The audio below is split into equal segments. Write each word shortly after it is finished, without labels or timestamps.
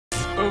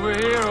Over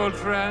here, old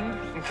friend.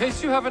 In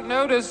case you haven't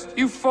noticed,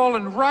 you've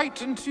fallen right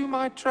into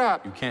my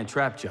trap. You can't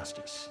trap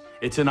justice.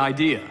 It's an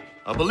idea,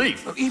 a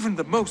belief. Even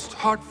the most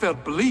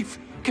heartfelt belief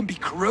can be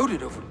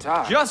corroded over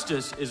time.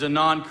 Justice is a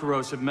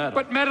non-corrosive metal.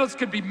 But metals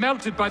can be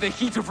melted by the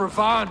heat of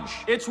revenge.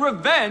 It's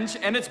revenge,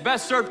 and it's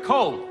best served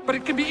cold. But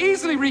it can be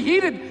easily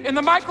reheated in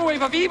the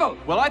microwave of evil.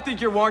 Well, I think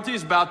your warranty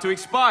is about to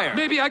expire.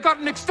 Maybe I got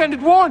an extended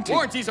warranty.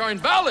 Warranties are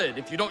invalid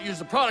if you don't use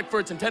the product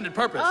for its intended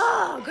purpose.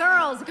 Oh,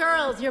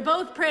 girls, you're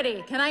both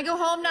pretty. Can I go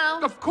home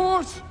now? Of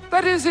course.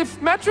 That is, if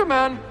Metro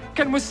Man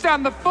can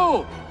withstand the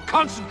full,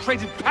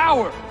 concentrated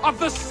power of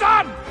the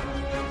sun.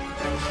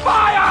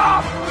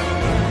 Fire!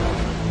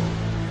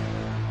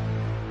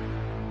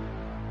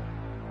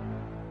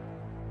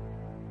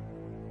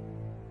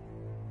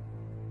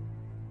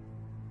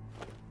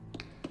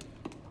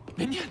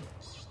 Minion!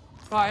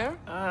 Fire?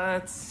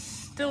 It's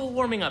still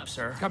warming up,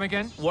 sir. Come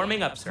again?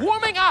 Warming up, sir.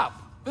 Warming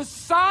up! The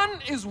sun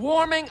is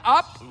warming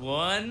up?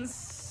 1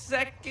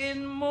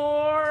 second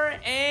more,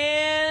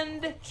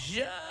 and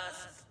just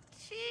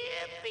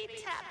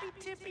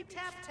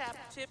tippy-tap,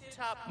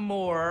 tip-top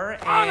more.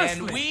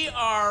 Honestly. And we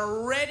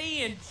are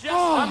ready in just...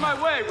 On my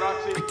way,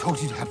 Roxy. I told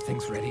you to have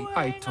things ready.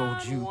 I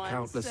told you 1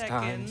 countless second.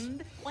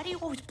 times. Why do you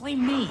always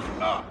blame me?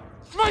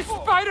 My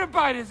spider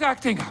bite is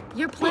acting up.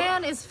 Your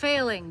plan is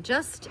failing.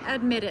 Just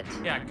admit it.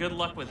 Yeah, good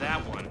luck with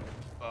that one.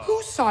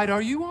 Whose side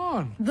are you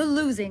on? The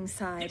losing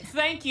side.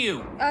 Thank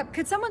you.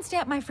 Could someone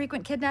stamp my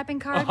frequent kidnapping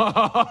card?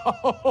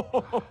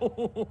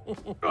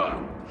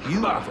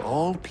 You, of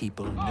all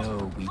people,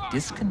 know we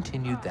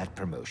discontinued that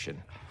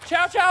promotion.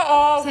 Ciao, ciao,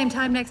 all! Same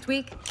time next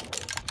week?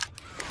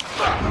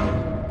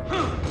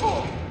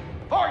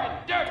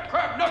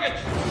 Crab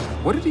nuggets!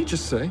 What did he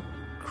just say?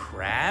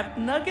 Crab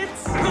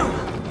nuggets?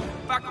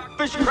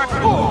 Fish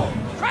cracker!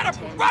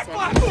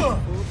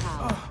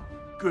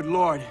 Good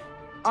Lord.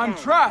 I'm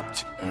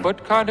trapped!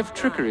 What kind of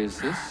trickery is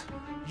this?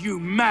 You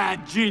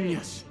mad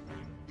genius!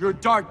 Your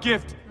dark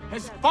gift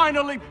has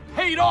finally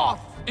paid off!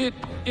 It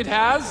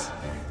has?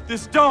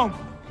 This dome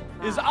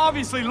is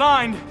obviously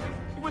lined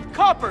with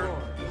copper.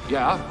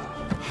 Yeah.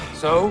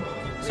 So?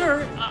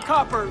 Sir,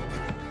 copper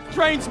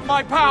drains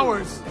my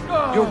powers.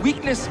 Your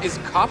weakness is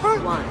copper?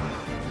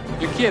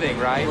 You're kidding,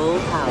 right?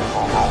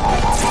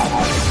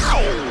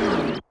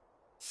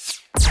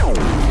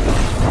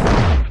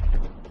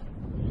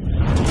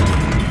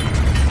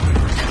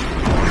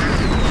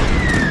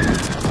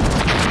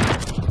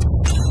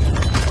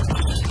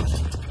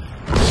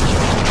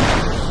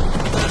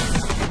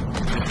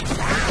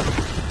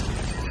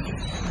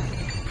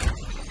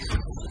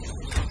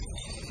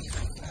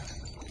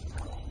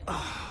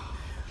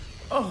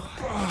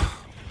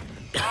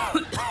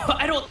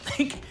 I don't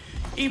think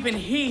even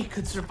he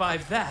could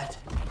survive that.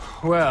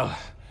 Well,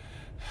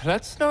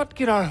 let's not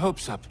get our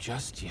hopes up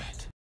just yet.